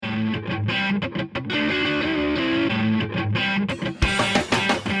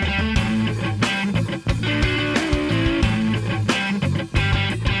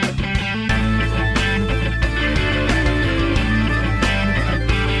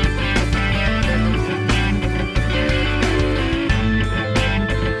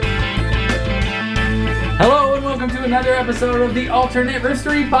another episode of the Alternate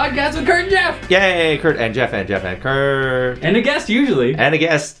History Podcast with Kurt and Jeff. Yay, Kurt and Jeff and Jeff and Kurt. And a guest usually. And a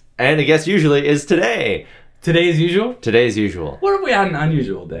guest usually is today. Today's usual? Today's usual. What if we had an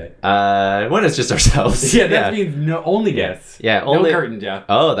unusual day? When it's just ourselves. Yeah, that means only guests. Yeah, only. No Kurt and Jeff.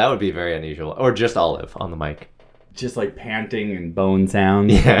 Oh, that would be very unusual. Or just Olive on the mic. Just like panting and bone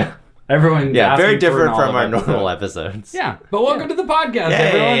sounds. Yeah. Everyone. Yeah, very different from our normal episodes. Yeah, but welcome to the podcast,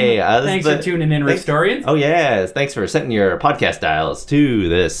 Yay, everyone. Thanks for tuning in, Ristorians. Oh, yes. Thanks for setting your podcast dials to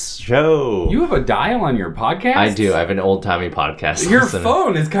this show. You have a dial on your podcast? I do. I have an old-timey podcast. Your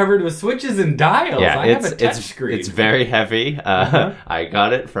phone is covered with switches and dials. Yeah, I have a touch screen. It's very heavy. I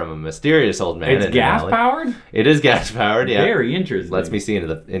got it from a mysterious old man. It's gas-powered? It is gas-powered, yeah. Very interesting. Lets me see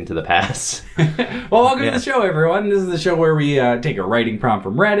into the past. Well, welcome to the show, everyone. This is the show where we take a writing prompt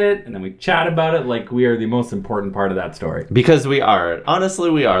from Reddit, and then we chat about it like we are the most important part of that story. Because we are.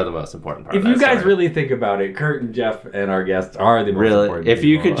 Honestly, we are the most important part of that story. If you guys really think about it, Kurt and Jeff and our guests are the most important If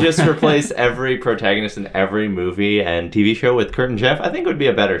you people. could just replace every protagonist in every movie and TV show with Kurt and Jeff, I think it would be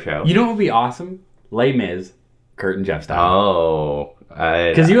a better show. You know what would be awesome? Les Mis, Kurt and Jeff style. Oh.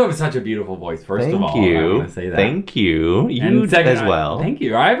 Because you have such a beautiful voice, first of all. Thank you. I'm going to say that. Thank you. You second, as well. Thank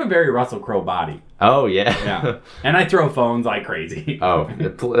you. I have a very Russell Crowe body. Oh, yeah. Yeah. And I throw phones like crazy. Oh,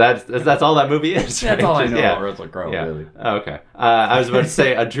 that's all that movie is? That's all I know about Russell Crowe, really. Oh, okay. I was about to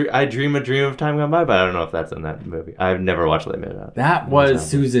say, I Dream a Dream of Time Gone By, but I don't know if that's in that movie. I've never watched Les Mis. That was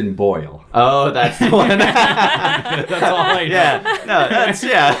Susan Boyle. Oh, that's the one. That's all I know. Yeah. No, that's,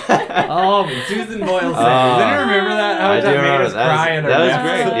 yeah. Oh, Susan Boyle sang. Did you remember that? How I do that remember made us cry in our that was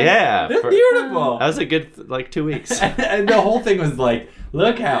episode? great. Yeah. That's beautiful. That was a good, 2 weeks. And the whole thing was like,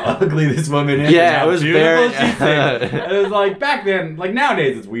 look how ugly this woman is. Yeah, and it was beautiful very. she sings. It was like back then, like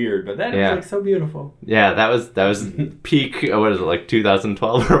nowadays it's weird, but then it was like so beautiful. Yeah, that was peak. What is it, like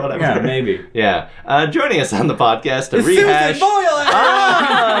 2012 or whatever? Yeah, maybe. Yeah. Joining us on the podcast to It's rehash. Susan Boyle.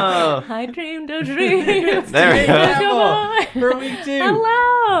 Oh! I dreamed a dream. There we go. Campbell for week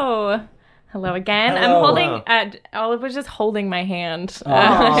 2. Hello again. Hello. I'm holding. Olive was just holding my hand. Oh,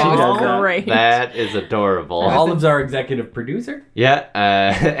 it she was does that. great. That is adorable. Olive's our executive producer. Yeah,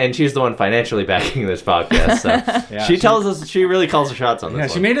 and she's the one financially backing this podcast. So she tells us, she really calls the shots on this. Yeah,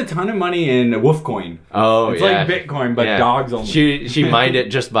 one. she made a ton of money in Wolfcoin. Oh, it's yeah. like Bitcoin, but dogs only. She mined it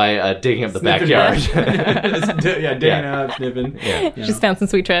just by digging up the backyard. Yeah, digging up, sniffing. Yeah. She just found some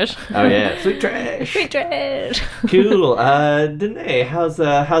sweet trash. Oh yeah, sweet trash. Sweet trash. Cool. Denea, how's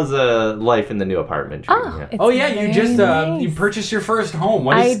life in the new apartment? It's You very just nice. you purchased your first home.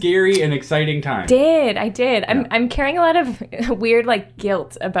 What a scary and exciting time. I did. I'm carrying a lot of weird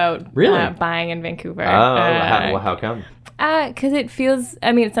guilt about buying in Vancouver. Oh, how come? Because it feels,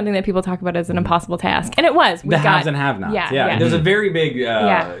 it's something that people talk about as an impossible task. And it was. The haves and have-nots. Yeah. There's a very big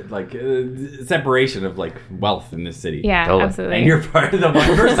separation of wealth in this city. Yeah, Totally. absolutely. And you're part of the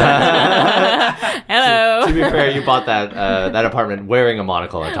 1%. Hello. To be fair, you bought that apartment wearing a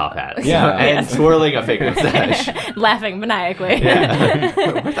monocle and a top hat. Yeah. And twirling a fake mustache. Laughing maniacally. Yeah.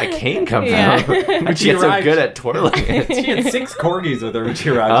 Where'd that cane come Yeah. from? How'd she get so good at twirling it? She had 6 corgis with her when she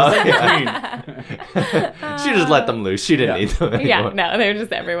arrived. Just yeah. She just let them loose. She didn't need them anymore. Yeah, no, they're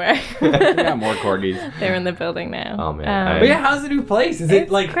just everywhere. Yeah, more corgis. They're in the building now. Oh, man. But yeah, how's the new place? Is it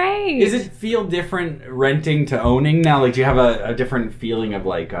great. Does it feel different renting to owning now? Do you have a different feeling of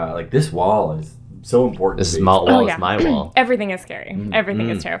this wall is so important? This small wall is my wall. Everything is scary. Everything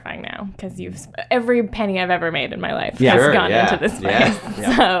is terrifying now because every penny I've ever made in my life has Sure, gone into this place.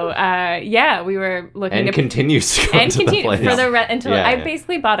 Yeah. So we were looking and to continues to go and into continue the place. for the until Yeah, I yeah.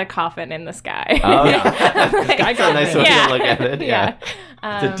 basically bought a coffin in the sky. Oh, yeah. That's a nice way Yeah. to look at it. Yeah.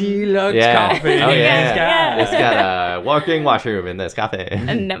 It's a deluxe Yeah. coffin. Oh, yeah. It's got- It's got a walk-in washroom in this cafe.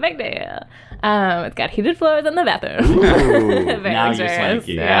 No big deal. It's got heated floors in the bathroom. Ooh. Very Now you're luxurious.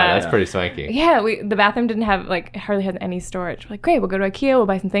 swanky. Yeah, that's pretty swanky. Yeah, the bathroom didn't have hardly had any storage. We're like, great, we'll go to IKEA, we'll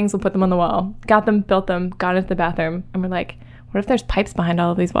buy some things, we'll put them on the wall. Got them, built them, got into the bathroom, and we're like, what if there's pipes behind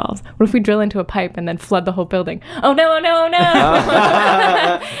all of these walls? What if we drill into a pipe and then flood the whole building? Oh no, oh no, oh no!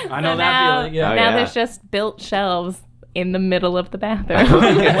 I know that feeling. Yeah. Now there's just built shelves in the middle of the bathroom.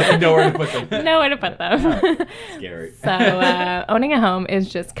 Nowhere to put them. Nowhere to put them. Scary. So owning a home is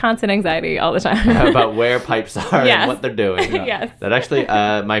just constant anxiety all the time. About where pipes are Yes. and what they're doing. Yes. That actually,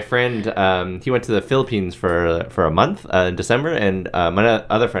 my friend, he went to the Philippines for a month in December, and my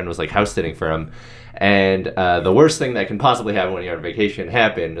other friend was house sitting for him. And the worst thing that can possibly happen when you're on vacation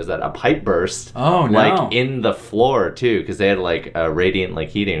happened is that a pipe burst. Oh, no. Like in the floor too, because they had like radiant like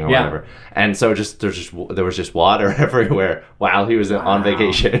heating or whatever. And so there was just water everywhere while he was on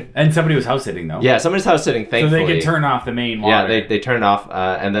vacation. And somebody was house sitting though. Yeah, somebody's house sitting. Thankfully, so they could turn off the main water. Yeah, they turned off,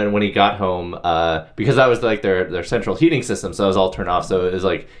 and then when he got home, because that was like their central heating system, so it was all turned off. So it was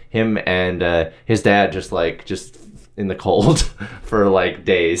like him and his dad just in the cold for like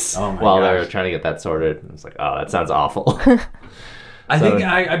days while they were trying to get that sorted. It's like, oh, that sounds awful.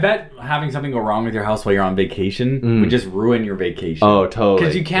 I bet having something go wrong with your house while you're on vacation would just ruin your vacation. Oh, totally.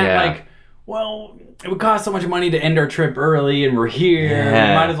 Because you can't it would cost so much money to end our trip early, and we're here. Yeah.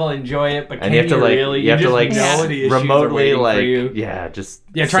 We might as well enjoy it. But and you have to really? You have to remotely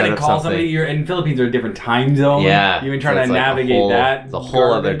trying to call somebody. You're in Philippines are a different time zone. Yeah, you've been trying to navigate that. It's a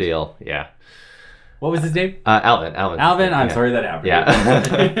whole other deal. Yeah. What was his name? Alvin. Alvin. I'm sorry that happened.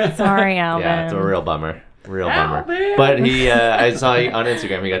 Yeah. Sorry, Alvin. Yeah, it's a real bummer. Bummer. But I saw on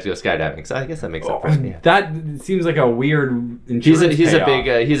Instagram he got to go skydiving, so I guess that makes up for it. Yeah. That seems like a weird insurance He's a big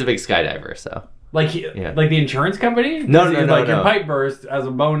skydiver, so. Like the insurance company? No. Your pipe burst as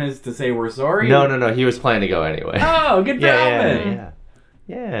a bonus to say we're sorry? No. He was planning to go anyway. Oh, good for Alvin.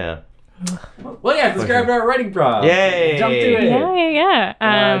 Yeah. Well, yeah, let's grab our writing prompt. Yay! Jump to it.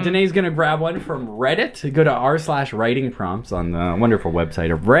 Yeah. Danae's going to grab one from Reddit. Go to r/writing prompts on the wonderful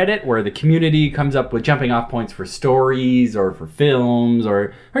website of Reddit, where the community comes up with jumping off points for stories or for films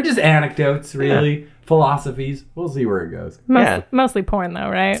or just anecdotes, really. Philosophies. We'll see where it goes. Mostly porn, though,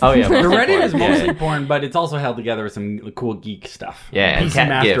 right? Oh, yeah. The Reddit is mostly porn, but it's also held together with some cool geek stuff. Yeah, and PC cat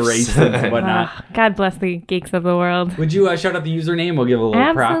Master gifs. Race and whatnot. God bless the geeks of the world. Would you shout out the username? We'll give a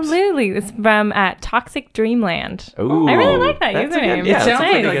little props. Absolutely. It's from Toxic Dreamland. Ooh, I really like that that's username. It sounds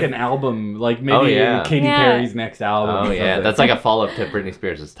nice. like an album, like maybe Katy Perry's next album. Oh, yeah. That's like a follow-up to Britney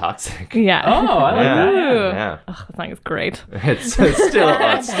Spears' Toxic. Yeah. Oh, I like that. Yeah. Oh, that song is great. It's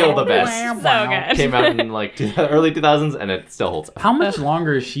still the best. So good. Came out in like early 2000s, and it still holds up. How much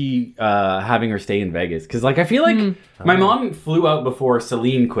longer is she having her stay in Vegas? Because I feel like my mom flew out before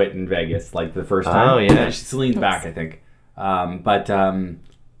Celine quit in Vegas, like the first time. Oh, yeah. Celine's back, I think.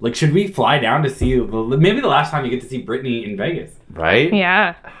 Should we fly down to see maybe the last time you get to see Britney in Vegas? Right?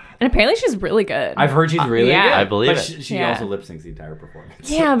 Yeah. And apparently she's really good. I've heard she's really good. I believe but it. She also lip syncs the entire performance.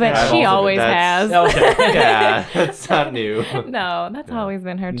 Yeah, but she always has. Okay. Yeah, that's not new. No, that's always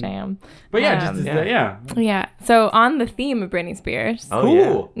been her jam. But yeah, Yeah. So on the theme of Britney Spears. Oh,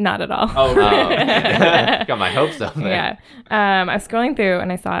 cool. Not at all. Oh, got my hopes up there. Yeah. I was scrolling through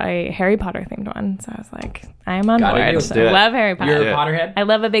and I saw a Harry Potter themed one. So I was like, I am on board. Let's do it. Love Harry Potter. You're a Potterhead? I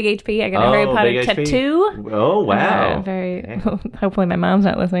love a big HP. I got a Harry Potter big HP. tattoo. Oh, wow. Hopefully my mom's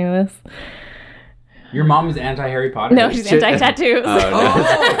not listening to this. Your mom is anti-Harry Potter? No, she's anti-tattoos.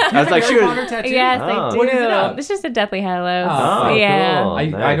 I was like, she was... Potter tattoo? Yes, I do. What is it of? It's just a Deathly Hallows. Oh, yeah. cool. I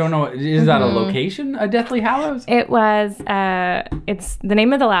Nice. don't know. Is that a location? A Deathly Hallows? It was. It's the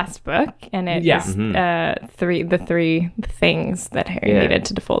name of the last book, and it's the three things that Harry needed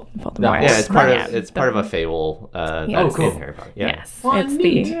to default Voldemort. Yeah, it's part of a fable. Oh, cool. In Harry Potter. Yeah. Yes, it's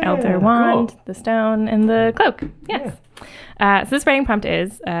the Elder Wand, the stone, and the cloak. Yes. So this writing prompt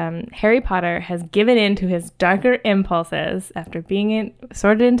is, Harry Potter has given in to his darker impulses after being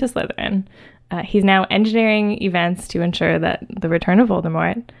sorted into Slytherin. He's now engineering events to ensure that the return of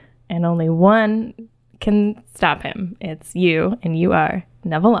Voldemort, and only one can stop him. It's you, and you are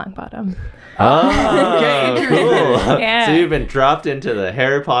Neville Longbottom. Oh, Okay, cool. Yeah. So you've been dropped into the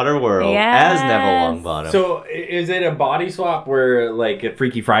Harry Potter world Yes. as Neville Longbottom. So is it a body swap where, like, a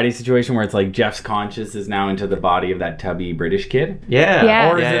Freaky Friday situation where it's like Jeff's conscious is now into the body of that tubby British kid? Yeah.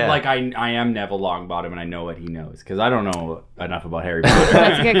 Yeah. Or is Yeah. it like I am Neville Longbottom and I know what he knows? Because I don't know enough about Harry Potter.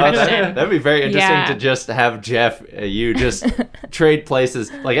 That's a good question. That'd be very interesting Yeah. to just have Jeff, you just trade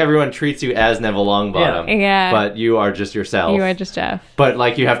places. Like, everyone treats you as Neville Longbottom. Yeah. But you are just yourself. You are just Jeff. But,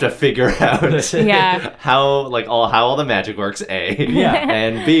 like, you have to figure out Yeah. how all the magic works, A. Yeah.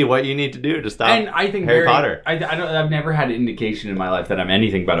 And B, what you need to do to stop And I think Harry Potter. I've never had an indication in my life that I'm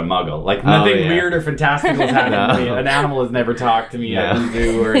anything but a muggle. Like, nothing yeah. weird or fantastical has happened to me. No. An animal has never talked to me at the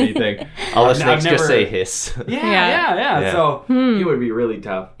zoo or anything. All the I've snakes never- just say hiss. Yeah. So it would be really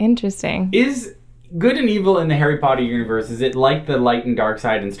tough. Interesting. Is good and evil in the Harry Potter universe, is it like the light and dark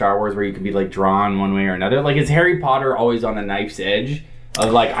side in Star Wars where you could be, like, drawn one way or another? Like, is Harry Potter always on the knife's edge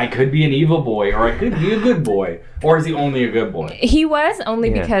of, like, I could be an evil boy or I could be a good boy? Or is he only a good boy? He was only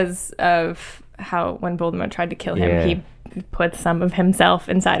because of how when Voldemort tried to kill him, Yeah. he put some of himself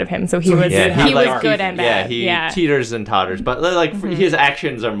inside of him. So he So he was did he have, was good and bad. Yeah, he teeters and totters, but like his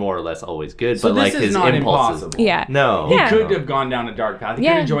actions are more or less always good. So but this like is his not impulses, impossible. Yeah. no, He Yeah. could have gone down a dark path. He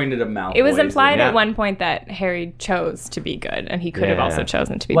Yeah. could have joined it a Malfoy. It was implied Yeah. at one point that Harry chose to be good, and he could have Yeah. also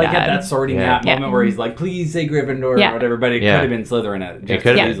chosen to be like bad. at that sorting Yeah. hat moment where he's like, "Please say Gryffindor" Yeah. or whatever, but it Yeah. could have been Slytherin at just could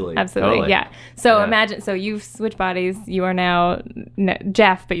have yeah, been. easily. absolutely. Totally. Yeah. So Yeah. imagine, so you've switched bodies. You are now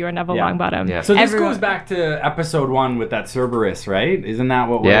Jeff, but you are Neville Yeah. Longbottom. Yeah. So this Everyone- goes back to episode 1 with that Cerberus, right? Isn't that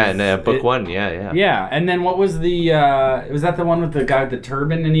what was? yeah, and book it- 1, yeah. Yeah, and then what was the? Was that the one with the guy with the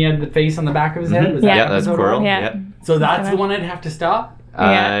turban and he had the face on the back of his head? Was Yeah. Yeah, that's episode Quirrell. one? Yeah. Yeah. So that's the one I'd have to stop.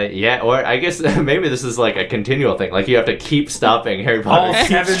 Yeah. Or I guess maybe this is like a continual thing. Like you have to keep stopping Harry Potter. All keeps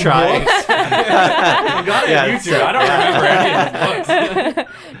 7 trying. books? I got it Yeah, on YouTube. I don't remember any of his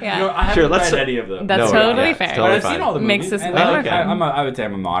books. Yeah. No, I haven't Sure, let's- read any of them. That's No, totally yeah, fair. totally but I've fine. seen all the movies. Makes us and way more I, fun. I would say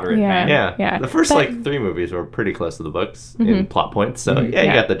I'm a moderate Yeah. fan. Yeah. Yeah. The first But- like 3 movies were pretty close to the books in plot points. So yeah, you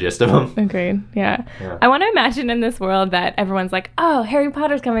Yeah. got the gist of them. Agreed. Yeah. Yeah. I want to imagine in this world that everyone's like, "Oh, Harry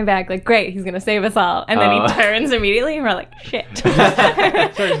Potter's coming back! Like, great, he's gonna save us all!" And then Oh. he turns immediately, and we're like, "Shit."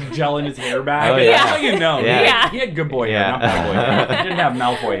 Starts gelling his hair back. Oh, and yeah. that's how you know. Yeah. He had good boy Yeah. hair, not bad boy hair. He didn't have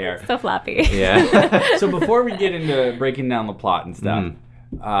Malfoy hair. So floppy. Yeah. So before we get into breaking down the plot and stuff,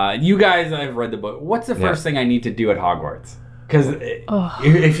 you guys, I've read the book. What's the first thing I need to do at Hogwarts? Because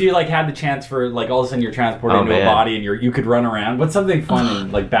if you like had the chance for like all of a sudden you're transported into a man. body and you could run around, what's something fun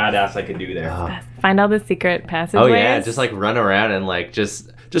and like badass I could do there? Find all the secret passageways. Oh yeah, just like run around and like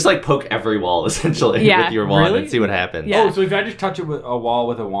just like poke every wall essentially Yeah. with your wand Really? and see what happens. Yeah. Oh, so if I just touch it with a wall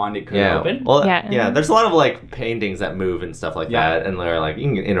with a wand, it could Yeah. open? Well, Yeah. yeah. There's a lot of like paintings that move and stuff like Yeah. that, and they're like you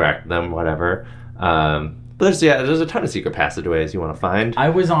can interact with them, whatever. But there's a ton of secret passageways you want to find. I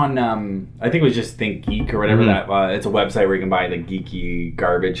was on, I think it was just Think Geek or whatever that. It's a website where you can buy the geeky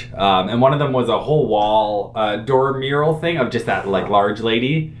garbage. And one of them was a whole wall door mural thing of just that like large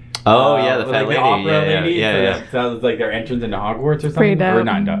lady. Oh yeah, the like fat lady. The opera lady. Yeah. So that was like their entrance into Hogwarts or something. Pretty dope. Or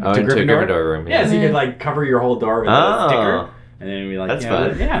not, Oh, to into Gryffindor. Gryffindor room. Yeah, so you could like cover your whole door with a Oh. sticker. And then be like, That's yeah,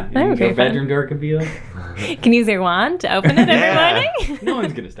 fun. yeah. That would Your be fun. bedroom door could be like, Can you use your wand to open it every Yeah. morning? no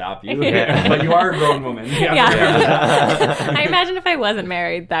one's gonna stop you. Yeah. But you are a grown woman. You have to Yeah. I imagine if I wasn't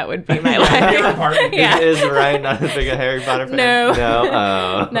married, that would be my life. Your apartment. Yeah. Is Ryan not as big a Harry Potter fan? No. No.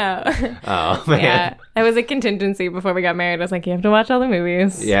 Oh. No. Oh man. Yeah. That was a contingency before we got married. I was like, you have to watch all the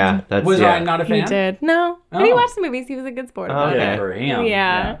movies. Yeah. That's Was yeah. Ryan not a fan? He did. No. But he Oh. watched the movies. He was a good sport Oh, about okay. it. For him.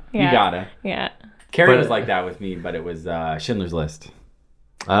 Yeah. You Yeah. gotta. Yeah. Carrie But- was like that with me, but it was Schindler's List.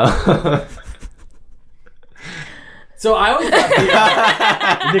 Oh. So I always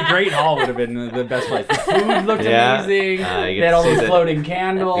thought the Great Hall would have been the best place. The food looked Yeah. amazing. You get They had to all see those the- floating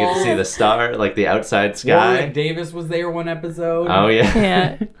candles. You get to see the star, like the outside sky. Warwick Davis was there one episode. Oh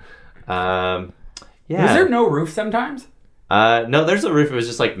yeah. Yeah. Yeah. Was there no roof sometimes? No, there's a roof. It was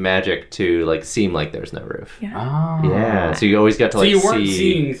just like magic to like seem like there's no roof. Yeah. Oh. Yeah. So you always got to So like you weren't see.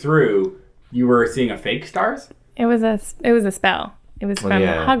 seeing through. You were seeing a fake stars? It was a spell. It was from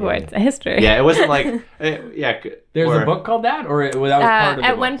yeah, Hogwarts, a history. Yeah, it wasn't like yeah. There's or- a book called that? Or that was part of the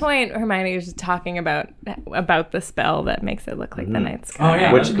At one books? point, Hermione was just talking about the spell that makes it look like the night sky. Oh,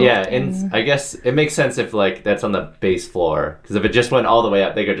 yeah. Which That's cool. yeah, and I guess it makes sense if like that's on the base floor because if it just went all the way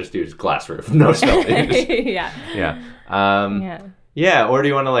up, they could just do glass roof, no spell. yeah. Yeah. Yeah. Yeah, or do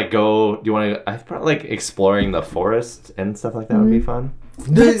you want to like go? Do you want to? I probably like exploring the forest and stuff like that would be fun.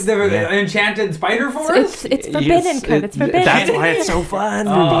 The enchanted spider forest? It's forbidden, Kurt. It's forbidden. That's why it's so fun.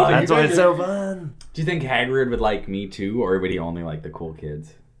 Oh, That's you why guys it's are- so fun. Do you think Hagrid would like me too, or would he only like the cool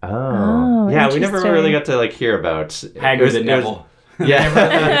kids? Oh, yeah. We never interesting. really got to like hear about Hagrid and Neville. Yeah,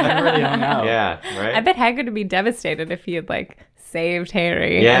 Never really hung out. yeah, right. I bet Hagrid would be devastated if he had like saved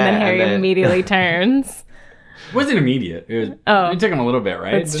Harry, Yeah, and then and Harry then- immediately turns. It wasn't immediate. It took him a little bit,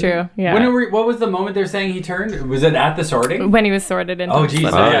 right? That's true, yeah. What was the moment they're saying he turned? Was it at the sorting? When he was sorted into Oh, a geez.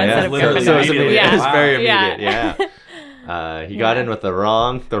 Slytherin Oh, yeah, instead yeah. of Literally Gryffindor. So it was immediate. Yeah. It was very Yeah. immediate. Yeah. He got in with the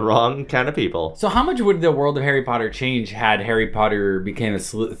wrong kind of people. So how much would the world of Harry Potter change had Harry Potter became a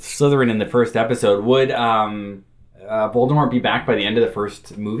Slytherin in the first episode? Would Voldemort be back by the end of the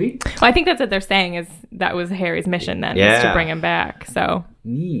first movie? Well, I think that's what they're saying is that was Harry's mission then, was to Yeah. bring him back. So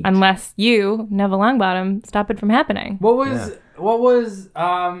Neat. unless you, Neville Longbottom, stop it from happening. What was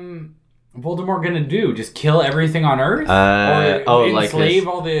Voldemort gonna do? Just kill everything on Earth? Or like enslave his-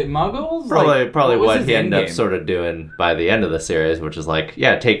 all the Muggles? Probably was what his he ended up endgame? sort of doing by the end of the series, which is like,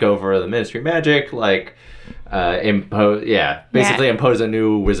 yeah, take over the Ministry of Magic, like basically impose a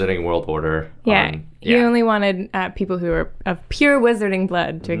new wizarding world order. Yeah. He only wanted people who were of pure wizarding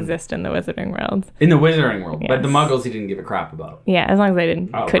blood to exist in the wizarding world. In the wizarding world. But the Yes. Muggles he didn't give a crap about. Yeah, as long as they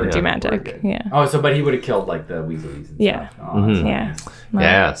couldn't do we're magic. good. Yeah. Oh, but he would have killed like the Weasleys and Yeah. stuff. Oh, that's Yeah. nice.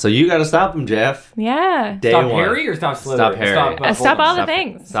 Yeah, so you got to stop him, Jeff. Yeah. Day Stop one. Harry or stop Slytherin? Stop Harry. Stop all the Stop-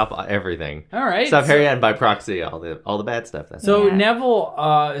 things. Stop everything. All right. Stop Harry and by proxy all the bad stuff. Then. So Yeah. Neville,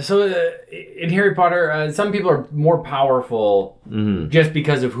 in Harry Potter, some people are more powerful just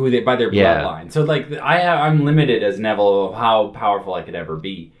because of by their Yeah. bloodline. So like I'm limited as Neville of how powerful I could ever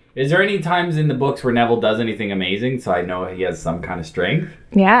be. Is there any times in the books where Neville does anything amazing? So I know he has some kind of strength.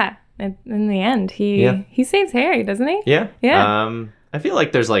 Yeah. In the end, he saves Harry, doesn't he? Yeah. Yeah. I feel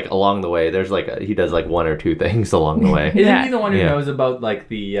like there's like along the way, there's like he does like one or two things along the way. Isn't Yeah. he the one who Yeah. knows about like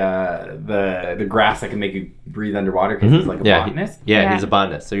the grass that can make you breathe underwater because he's like a botanist? Yeah, he's a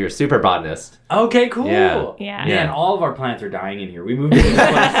botanist. So you're a super botanist. Okay, cool. Yeah. Yeah. Man, all of our plants are dying in here. We moved into this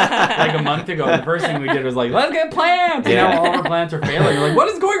place like a month ago. The first thing we did was like, let's get plants. And Yeah. now all of our plants are failing. You're like, what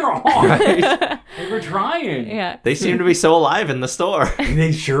is going wrong? Like, we're trying. Yeah. They seem to be so alive in the store.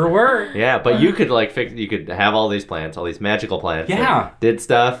 They sure were. Yeah, but you could like you could have all these plants, all these magical plants Yeah. that did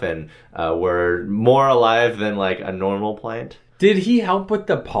stuff and were more alive than like a normal plant. Did he help with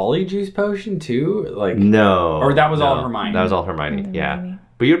the polyjuice potion too? Like No. Or that was all Hermione? That was all Hermione, yeah.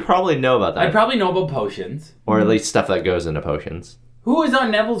 But you'd probably know about that. I probably know about potions. Or at least stuff that goes into potions. Who was on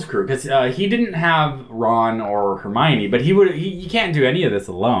Neville's crew? Because he didn't have Ron or Hermione, but he can't do any of this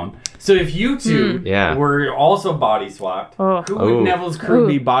alone. So if you two were also body swapped, who would Neville's crew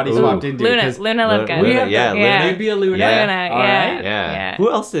be body swapped into? Luna 'Cause Lovegood. we have Yeah, Luna. Maybe a Luna. Yeah. Luna, All right. Yeah.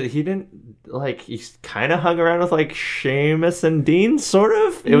 Who else did he didn't like? He kind of hung around with like Seamus and Dean, sort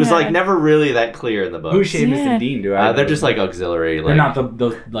of. It was Yeah. like never really that clear in the book. Who's Seamus Yeah. and Dean? Do I? They're just like auxiliary. Like, They're not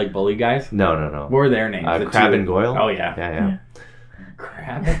those like bully guys. No. What were their names? The Crab two- and Goyle. Oh yeah. Yeah.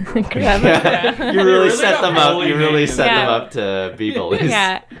 Crab. Yeah. You really set them up. bully You really names. set them Yeah. up to be bullies.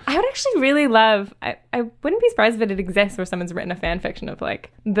 Yeah, I would actually really love. I wouldn't be surprised if it exists where someone's written a fan fiction of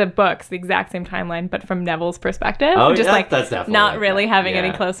like the books, the exact same timeline, but from Neville's perspective. Oh, just yeah, like that's definitely not like really that. having Yeah.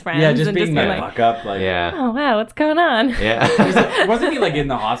 any close friends. Yeah, just and being just the being like, fuck up. Like, Yeah. oh wow, what's going on? Yeah. wasn't he like in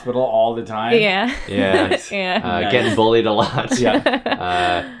the hospital all the time? Yeah. Yeah. Yeah. Nice. Getting bullied a lot.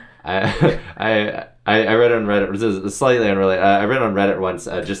 Yeah. I read on Reddit. This is slightly unrelated. I read on Reddit once,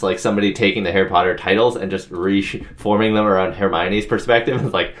 just like somebody taking the Harry Potter titles and just reforming them around Hermione's perspective.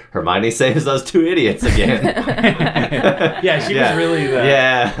 It's like Hermione saves those two idiots again. Yeah, she was really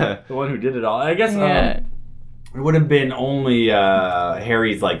the the one who did it all. I guess Yeah. it would have been only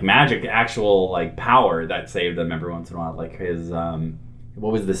Harry's like magic, actual like power that saved them every once in a while. Like his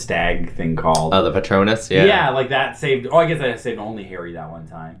what was the stag thing called? the Patronus. Yeah, like that saved. Oh, I guess that saved only Harry that one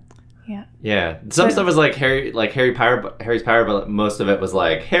time. Yeah. Some stuff was like Harry's power, but most of it was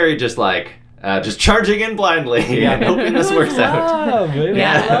like Harry just charging in blindly and hoping this works out. Love, it was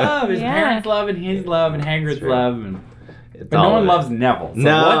Yeah. love. His Yeah. parents' love and his love and Hagrid's true. love, and It's but no all one of it. loves Neville. So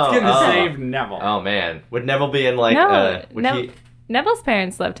No, what's gonna oh. save Neville? Oh man, would Neville be in like? No, would no. he? Neville's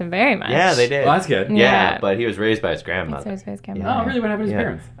parents loved him very much. Yeah, they did. Well, that's good. Yeah, Yeah. but he was raised by his So grandmother. his face came Oh, really? What happened to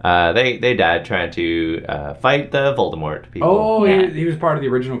his Yeah. parents? They died trying to fight the Voldemort people. Oh, Yeah. he was part of the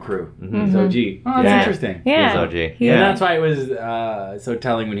original crew. Mhm. He's OG. Oh, that's Yeah. interesting. Yeah. He was OG. He- And Yeah. that's why it was so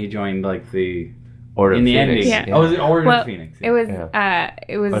telling when he joined like the Order in of the Phoenix. ending. Yeah. Oh, was it Order Well, of Phoenix? it was. Yeah.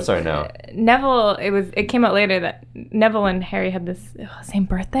 It was. Oh, sorry, no. Neville. It came out later that Neville and Harry had this same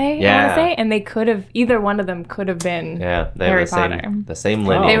birthday. I Yeah. want to say, and they could have either one of them could have been. Yeah, they Harry have Potter. the same Oh.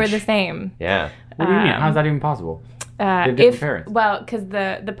 lineage. They were the same. Yeah. What do you mean? um, How's that even possible? have different parents. Well, because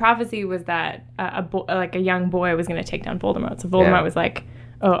the prophecy was that a young boy was going to take down Voldemort. So Voldemort Yeah. was like,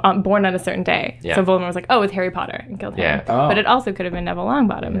 born on a certain day. Yeah. So Voldemort was like, oh, it's Harry Potter, and killed him. Yeah. Oh. But it also could have been Neville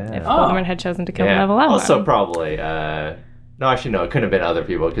Longbottom Yeah. if Oh. Voldemort had chosen to kill Yeah. Neville Longbottom. Also, probably. No, actually, no. It couldn't have been other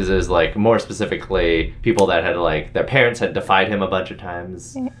people because it was like more specifically people that had like their parents had defied him a bunch of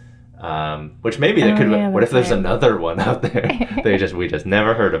times. Which maybe there Oh, could. yeah, What if that's there's right. another one out there? we just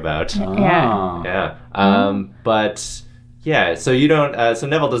never heard about. Ah. Yeah. But yeah. So you don't. So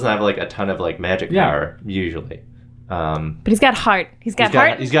Neville doesn't have like a ton of like magic Yeah. power usually. But he's got heart. He's got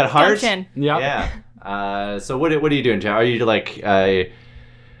heart. He's got heart. gumption. Yeah. Yeah. So what are you doing, Joe? Are you like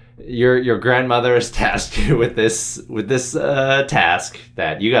your grandmother is tasked you with this task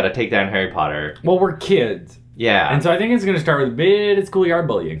that you got to take down Harry Potter? Well, we're kids. Yeah. And so I think it's going to start with a bit of schoolyard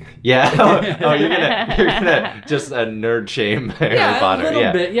bullying. Yeah. Oh, you're gonna just nerd shame Harry Potter. A little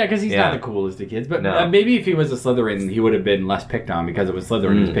Yeah. bit. Yeah, because he's Yeah. not the coolest of kids. But No. maybe if he was a Slytherin, he would have been less picked on because it was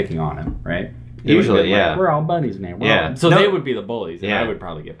Slytherin who was picking on him, right? He would've Usually, been like, yeah. we're all buddies now. Yeah. So No. they would be the bullies, and Yeah. I would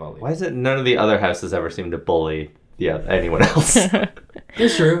probably get bullied. Why is it none of the other houses ever seem to bully anyone else?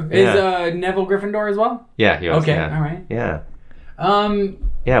 It's true. Yeah. Is Neville Gryffindor as well? Yeah, he was. Okay, Yeah. all right. Yeah.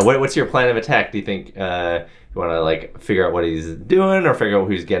 Yeah. What's your plan of attack? Do you think you want to like figure out what he's doing, or figure out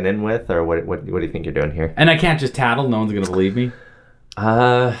who he's getting in with, or what do you think you're doing here? And I can't just tattle. No one's gonna believe me.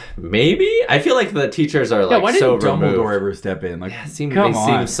 Maybe. I feel like the teachers are like Why so didn't Dumbledore removed. ever step in? Like, They come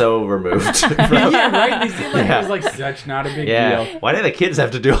seem on. so removed. From, Yeah, right. They seem like Yeah. it was like such not a big yeah. deal. Why do the kids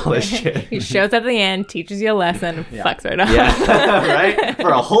have to do all this shit? He shows up at the end, teaches you a lesson, and fucks right off. Yeah. Right? For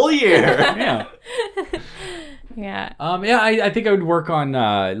a whole year. Yeah. Yeah. I think I would work on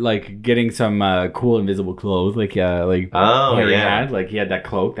like getting some cool invisible clothes, like Oh, Harry yeah. had. Like he had that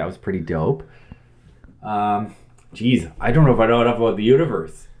cloak that was pretty dope. Geez, I don't know if I know enough about the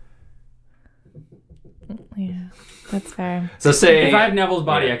universe. Yeah. That's fair. So say If I have Neville's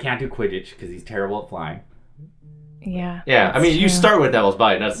body, Yeah. I can't do Quidditch because he's terrible at flying. Yeah. Yeah, I that's mean, you true. start with Neville's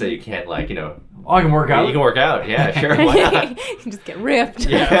body, not to say you can't, like, you know, Oh, I can work out. you can work out. Yeah, sure. Why not? You just get ripped.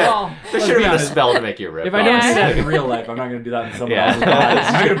 Yeah, well, There let's should have be been a honest. spell to make you rip. If I don't Yeah. do that in real life, I'm not going to do that in someone Yeah. else's body.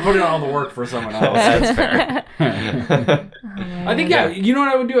 I'm going to put in all the work for someone else. That's fair. I think, you know what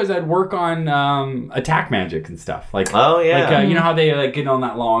I would do is I'd work on attack magic and stuff. Like, Oh, yeah. like you know how they like get on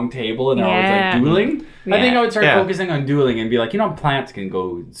that long table and they're always Yeah. like dueling? I think Yeah. I would start Yeah. focusing on dueling and be like, you know, plants can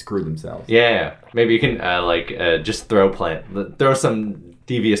go screw themselves. Yeah, maybe you can just throw some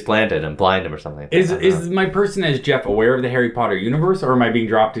devious plant at him, blind him or something. Is my person as Jeff aware of the Harry Potter universe, or am I being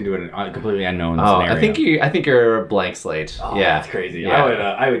dropped into a completely unknown scenario? I think you're a blank slate. Oh, yeah, that's crazy. Yeah.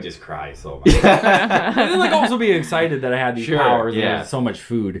 I would just cry so much. And then like also be excited that I had these Sure, powers and yeah. there's so much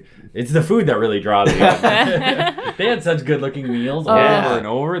food. It's the food that really draws me. They had such good looking meals Yeah. over and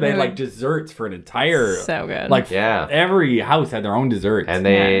over. They had like desserts for an entire So good. like Yeah. every house had their own desserts. and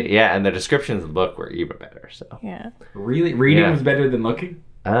and the descriptions of the book were even better. So, yeah. really reading Yeah. was better than looking.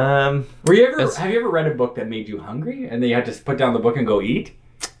 um, Have you ever read a book that made you hungry and then you had to put down the book and go eat?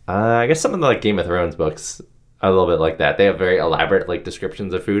 I guess some of the like Game of Thrones books are a little bit like that. They have very elaborate like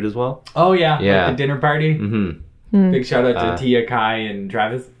descriptions of food as well. Oh yeah, Yeah. like the dinner party. Mm-hmm. Big shout out to Tia, Kai, and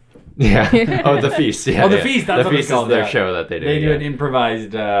Travis. Yeah. Oh, the feast. Yeah. Oh, the yeah. feast, that's the what feast it's called, is their yeah. show that they do. They do yeah. an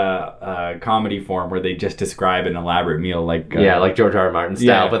improvised comedy form where they just describe an elaborate meal, like like George R. R. Martin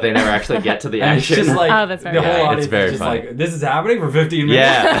style, yeah. but they never actually get to the and it's action. just like Oh, that's very the whole funny. audience It's very is just funny. like, this is happening for 15 minutes.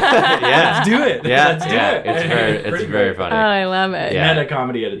 yeah, yeah, Let's do it. Yeah, Let's do yeah. it. It's pretty very good. funny. Oh, I love it. Yeah. Meta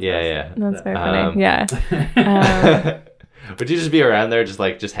comedy at its Yeah, best. yeah. That's very funny. Um, Yeah. Would you just be around there,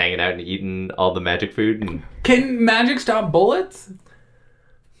 just hanging out and eating all the magic food? And Can magic stop bullets?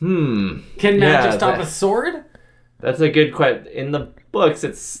 Can Yeah, magic stop that- a sword? That's a good question. In the books,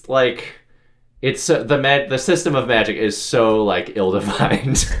 it's like it's the system of magic is so like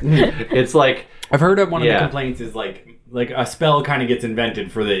ill-defined. It's like I've heard of one of the Yeah. complaints is like a spell kind of gets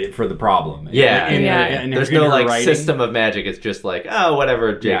invented for the problem. Yeah. There's there's no like system of magic. It's just like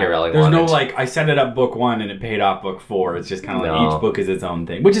whatever J.K. Rowling There's wanted. no like I set it up book 1 and it paid off book 4. It's just kind of like No. each book is its own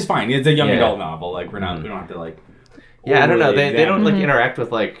thing, which is fine. It's a young Yeah. adult novel. Like we don't have to like. Yeah, I don't know. overly They don't examine. like interact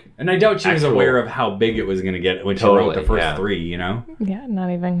with like. And I doubt she was actual- aware of how big it was going to get when she wrote Totally, the first yeah. 3. You know. Yeah,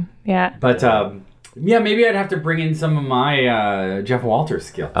 not even. Yeah. But yeah, maybe I'd have to bring in some of my Jeff Walters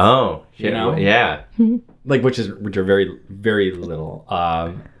skills. Oh, You shit, know? yeah. Like which are very very little.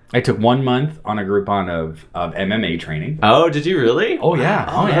 I took 1 month on a Groupon of MMA training. Oh, did you really? Oh yeah.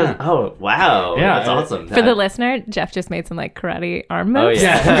 Oh, yeah. Oh, wow. Yeah, That's awesome. For the listener, Jeff just made some like karate arm Oh, moves.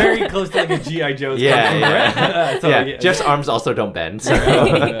 yeah. Yeah, very close to like a G.I. Joe's. Yeah, kung fu yeah. grip. So, yeah. Jeff's arms also don't bend. So.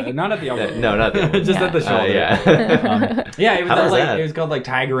 not at the elbow. No, not the elbow. Just at the Yeah. shoulder. Yeah. Yeah, it was, How was like that? it was called like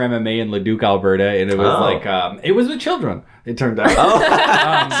Tiger MMA in Leduc, Alberta, and it was Oh. like it was with children. It turned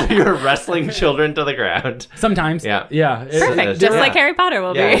out. So you're wrestling children to the ground. Sometimes. Yeah. Yeah. Perfect. Just Yeah. like Harry Potter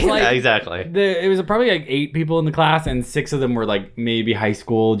will Yeah, be. like- exactly. It was probably like 8 people in the class, and 6 of them were like maybe high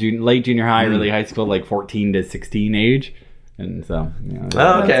school, late junior high, early high school, like 14 to 16 age. And so, you know,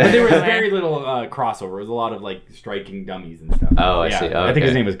 Oh, okay. But there was very little crossover. It was a lot of like striking dummies and stuff. Oh, I Yeah, see. Oh, I think his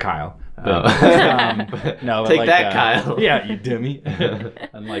okay. name was Kyle. Oh. No, but Take like, that, Kyle. Yeah, you dummy.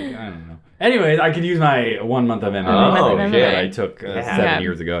 I'm like, I don't know. Anyways, I could use my 1 month of MMA Oh, that shit. I took Yeah. 7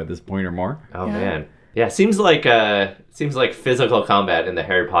 years ago at this point or more. Oh man. Yeah, seems like physical combat in the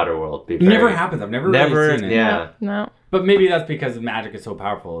Harry Potter world. Be It never very- happens. I've never Never. really seen it. Yeah. No. But maybe that's because magic is so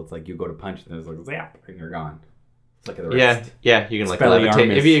powerful. It's like you go to punch and it's like zap and you're gone. It's like the wrist. Yeah, you can like Spelly levitate.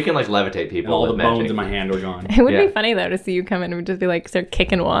 arm If you can like levitate And people all with the magic. bones in my hand are gone. It would Yeah. be funny though to see you come in and just be like start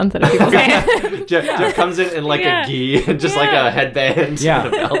kicking wands out of people's hands. Jeff comes in like Yeah. a gi and just like a headband Yeah.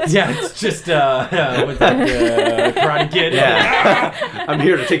 and a belt. Yeah, it's just, what's that, Karate Kid? Yeah. I'm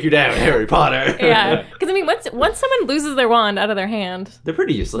here to take you down, Harry Potter. Yeah, because I mean, once someone loses their wand out of their hand, They're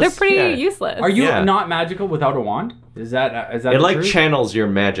pretty useless. they're pretty Yeah. useless. Are you Yeah. not magical without a wand? Is that It the like truth? channels your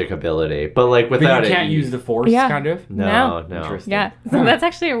magic ability, but like But without you it, can't use the force, Yeah. kind of? No. Interesting. Yeah, so that's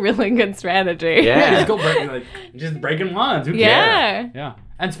actually a really good strategy. Yeah. Just go just breaking wands. Who cares? Yeah. Yeah.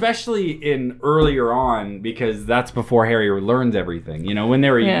 And especially in earlier on, because that's before Harry learns everything. You know, when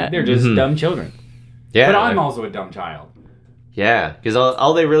they're just Mhm. dumb children. Yeah, But I'm also a dumb child. yeah, because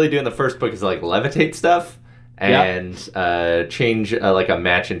all they really do in the first book is like levitate stuff and change like a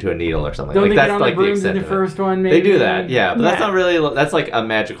match into a needle or something. Don't like they that's get on like the brooms in extent the of it. first one, maybe? They do that, yeah, but that's Yeah. not really. That's like a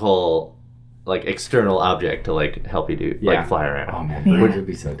magical, like external object to like help you do like fly around. Oh, man. Yeah. Brooms would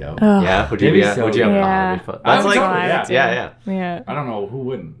be so dope. Ugh. Yeah, would you It'd be? be so Would you have? good. Oh, that'd be fun. I That's would like, totally, yeah. yeah. Yeah. I don't know who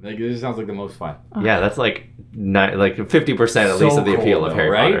wouldn't. Like, this sounds like the most fun. Yeah, that's like 50% at least of the appeal of Harry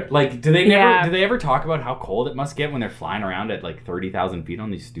right? Potter. Like, do they Yeah. ever talk about how cold it must get when they're flying around at like 30,000 feet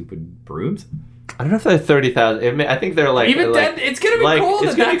on these stupid brooms? I don't know if they're 30,000. I think they're like Even like, then, it's gonna be like, cold.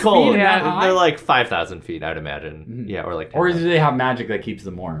 It's at gonna be that cold. speed and Yeah. that high. They're like 5,000 feet, I'd imagine. Mhm. Yeah, or like. Or 10,000. do they have magic that keeps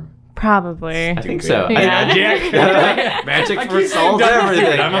them warm? Probably. I think so. Yeah. Magic. Magic I for keep saying solves dumb everything.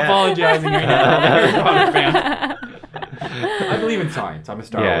 shit. I'm yeah. apologizing right now. I'm a Harry Potter fan. I believe in science. I'm a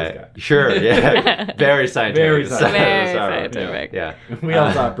Star Wars Yeah, guy. sure. Yeah, very scientific. Very scientific. Very Star Wars. scientific. Yeah. We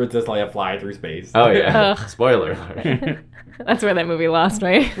all saw Princess Leia fly through space. Oh yeah. Ugh. Spoiler alert. That's where that movie lost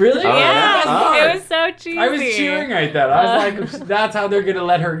me. Really? Oh, Yeah, yeah? it was so cheesy. I was cheering right then. I was like, that's how they're gonna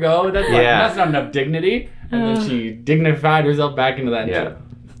let her go. That's like, Yeah. that's not enough dignity. And then she dignified herself back into that. Yeah.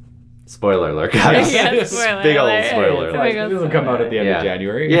 Spoiler alert, guys. Yeah, spoiler Big old alert. spoiler It's a alert. big old This will come out at the end Yeah. of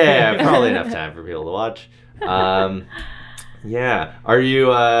January. Yeah, probably enough time for people to watch. Yeah. Are you?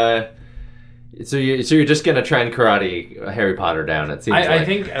 So you're just gonna try and karate Harry Potter down? It seems. I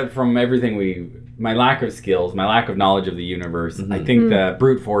think from everything my lack of skills, my lack of knowledge of the universe, I think the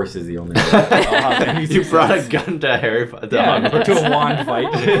brute force is the only way. I'll have any you brought a success. gun to Harry Potter. Yeah, to a wand fight.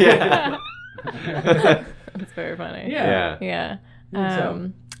 Yeah. It's very funny. Yeah. Yeah. So.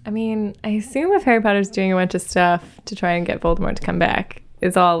 I mean, I assume if Harry Potter's doing a bunch of stuff to try and get Voldemort to come back,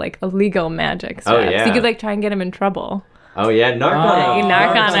 it's all like illegal magic stuff. Oh, yeah. So you could like try and get him in trouble. Oh yeah, narc on You him.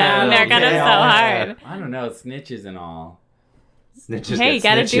 narc on him. Narc on him so Yeah. hard. I don't know, snitches and all. Snitches Hey, get you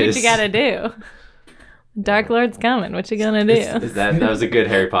gotta do what you snitches. gotta do. Dark Lord's coming. What you gonna do? Is that was a good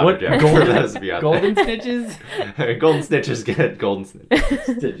Harry Potter What joke. golden, That was beyond golden that. snitches? Golden snitches get golden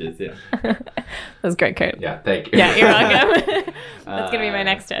snitches. Stitches, yeah. That was great, Kurt. Yeah, thank you. Yeah, you're welcome. That's gonna be my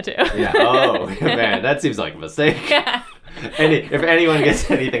next tattoo. Yeah. Oh man, that seems like a mistake. If anyone gets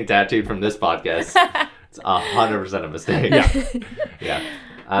anything tattooed from this podcast, it's 100% a mistake. Yeah.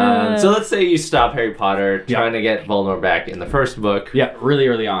 Yeah. So let's say you stop Harry Potter trying to get Voldemort back in the first book. Yeah, really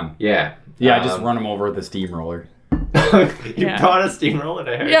early on. Yeah. Yeah, I just run him over with a steamroller. You Yeah. brought a steamroller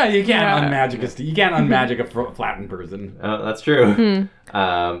to Harry. Yeah, you can't Yeah. unmagic a flattened person. Oh, that's true.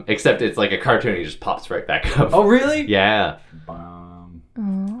 Except it's like a cartoon. He just pops right back up. Oh, really? Yeah.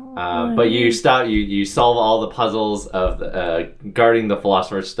 But you stop. You solve all the puzzles of guarding the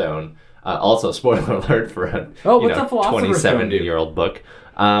Philosopher's Stone. Also, spoiler alert for a what's the Philosopher's Stone do? 27-year-old book.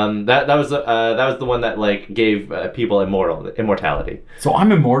 That was the one that like gave people immortality. So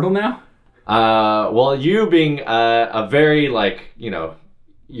I'm immortal now? Well, you being a very like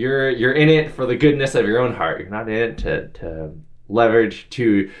you're in it for the goodness of your own heart. You're not in it to leverage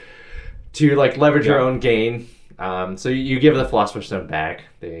to leverage your own gain. So you give the Philosopher's Stone back.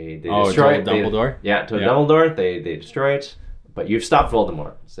 They destroy it. Dumbledore? To Dumbledore. They destroy it. But you've stopped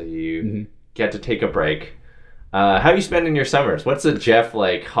Voldemort, so you get to take a break. How are you spending your summers? What's a Jeff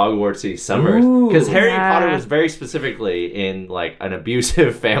like Hogwartsy summers? Because Harry Potter was very specifically in like an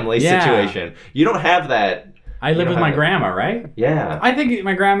abusive family situation. You don't have that. I live with my grandma, right? Yeah. I think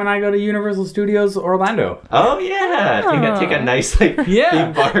my grandma and I go to Universal Studios Orlando. Oh yeah. Take a nice like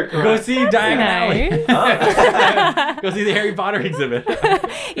theme park. Go see Diagon Alley. Nice. Go see the Harry Potter exhibit.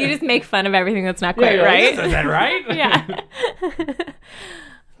 You just make fun of everything that's not quite right. Is that right? Yeah.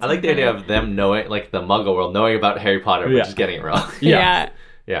 I like the idea of them knowing, like the Muggle world, knowing about Harry Potter, but just getting it wrong. Yeah.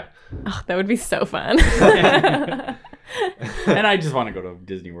 Yeah. Oh, that would be so fun. And I just want to go to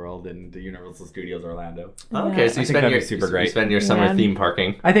Disney World and to Universal Studios Orlando. Okay, so I think that'd be super great. You spend your summer theme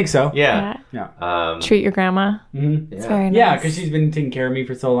parking. I think so. Yeah. Yeah. Treat your grandma. Mm-hmm. It's very nice. Yeah, because she's been taking care of me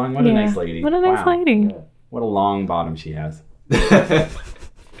for so long. What a nice lady. What a nice Wow. lady. What a long bottom she has.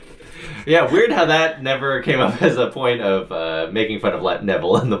 Yeah, weird how that never came up as a point of making fun of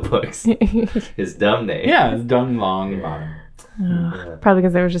Neville in the books. His dumb name. Yeah, it's dumb, long, and bottom. Probably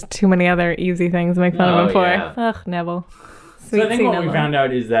because there was just too many other easy things to make fun of him for. yeah. Ugh, Neville. So I think what we found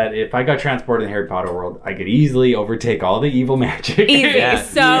out is that if I got transported in the Harry Potter world, I could easily overtake all the evil magic. Easy, Yeah,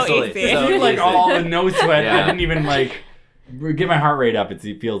 so easily. easy. So like all the no sweat. Yeah. I didn't even like get my heart rate up. It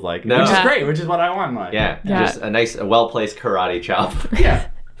feels like, No. which is Yeah. great, which is what I want in life. Yeah, Yeah. just a well-placed karate chop. Yeah.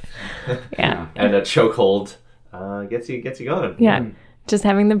 Yeah. And a chokehold gets you going. Yeah. Just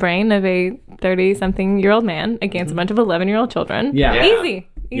having the brain of a 30-something-year-old man against a bunch of 11-year-old children. Yeah. Yeah. Easy.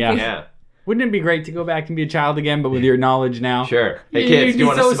 Yeah. Yeah. Wouldn't it be great to go back and be a child again, but with your knowledge now? Sure. Hey You'd kids, do be you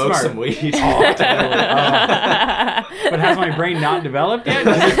want to so smoke smart. some weed? Oh, totally. But has my brain not developed yet?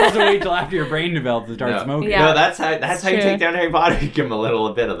 You're supposed to wait till after your brain develops to start No. smoking. Yeah. No, that's how you true. take down Harry Potter. You give him a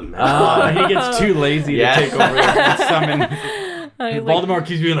little bit of the He gets too lazy Yeah. to take over and summon. I was like, Voldemort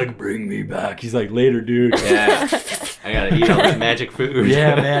keeps being like, "Bring me back." He's like, "Later, dude." Yeah. I gotta eat all this magic food.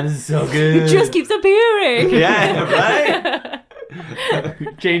 Yeah, man, this is so good. it just keeps appearing. Yeah, right?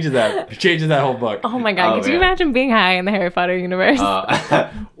 changes that whole book. Oh my god, Oh, could you man. imagine being high in the Harry Potter universe?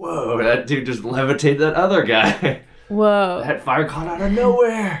 Whoa, that dude just levitated that other guy. Whoa. That fire caught out of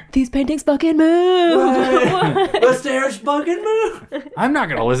nowhere. These paintings fucking move. The stairs fucking move. I'm not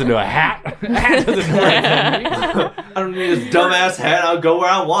gonna listen to a hat. A hat doesn't do anything. I don't need this dumbass hat. I'll go where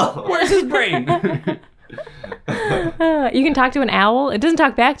I want. Where's his brain? You can talk to an owl. It doesn't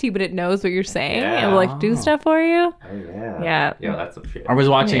talk back to you, but it knows what you're saying. Yeah. It will like do stuff for you. Oh, yeah. Yeah. Yeah, that's some shit. I was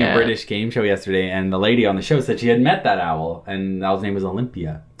watching Yeah. a British game show yesterday, and the lady on the show said she had met that owl, and the owl's name was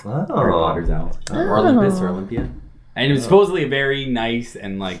Olympia. Harry Potter's owl. Or Olympus or Olympia. And it was supposedly a very nice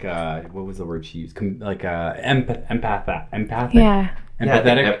and like, what was the word she used? Empathic? Yeah.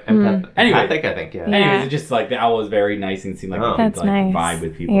 Empathetic? Anyway, Anyway. I think, yeah. Yeah. Anyways, it's just like the owl was very nice and seemed like Oh. it could That's like nice. vibe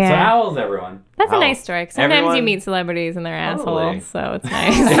with people. Yeah. So owls, everyone. That's Owl. a nice story. 'Cause sometimes Everyone- you meet celebrities and they're Totally. assholes, so it's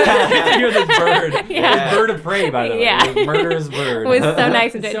nice. You're this bird. Yeah. This bird of prey, by the way. Yeah. This murderous bird. It was so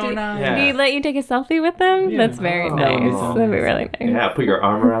nice. And So did, nice. Yeah. did he let you take a selfie with them? Yeah. That's very Oh, nice. that would be so That'd be nice. really nice. Yeah, put your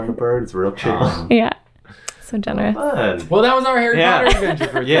arm around the bird. It's real chill. Yeah. So generous. Fun. Well, that was our Harry Yeah. Potter adventure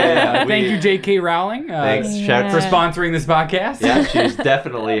for today. Yeah, Thank we- you, J.K. Rowling. Thanks, Yeah. Shaq, For sponsoring this podcast. Yeah, she's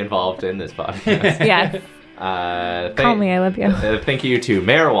definitely involved in this podcast. Yes. Call me. I love you. Thank you to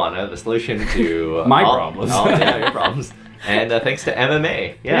marijuana, the solution to My problems. Yeah, your problems. And thanks to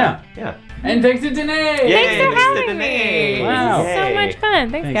MMA. Yeah. And thanks to Denea. Yay, Thanks for to having Denea. me. Wow. So Yay. much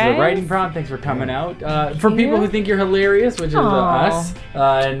fun. Thanks, Thanks guys. for the writing prompt. Thanks for coming out. For people Yeah. who think you're hilarious, which is Aw. us,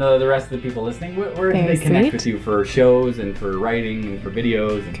 and the rest of the people listening, where can Very they connect sweet. with you for shows and for writing and for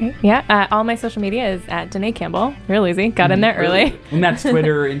videos? And, Okay. Yeah. All my social media is at Denea Campbell. Real easy. Got in there early. and that's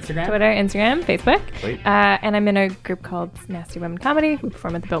Twitter, Instagram. Twitter, Instagram, Facebook. Sweet. And I'm in a group called Nasty Women Comedy. We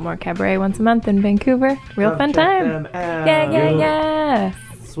perform at the Biltmore Cabaret once a month in Vancouver. Real fun time. Yeah.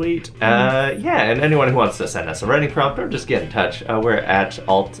 Sweet. And anyone who wants to send us a writing prompt or just get in touch, we're at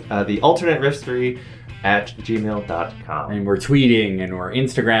the alternate riffstory at gmail.com. And we're tweeting and we're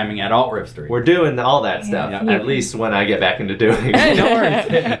Instagramming at AltRiffstory. We're doing all that stuff, Yeah. at least when I get back into doing it. Hey, no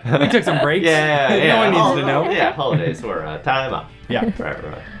worries. We took some breaks. Yeah, No one needs to know. Yeah, holidays were time off. Yeah. For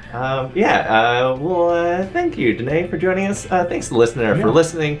everyone. Thank you, Denea, for joining us. Thanks to the listener for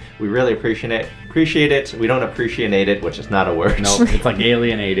listening. We really appreciate it. We don't appreciate it, which is not a word. No, it's like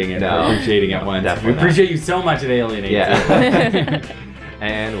alienating and No. appreciating at once. Definitely We appreciate you so much at alienating. Yeah.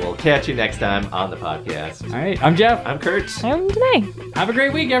 And we'll catch you next time on the podcast. All right, I'm Jeff. I'm Kurt. I'm Denea. Have a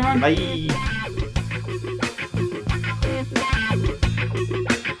great week, everyone. Bye.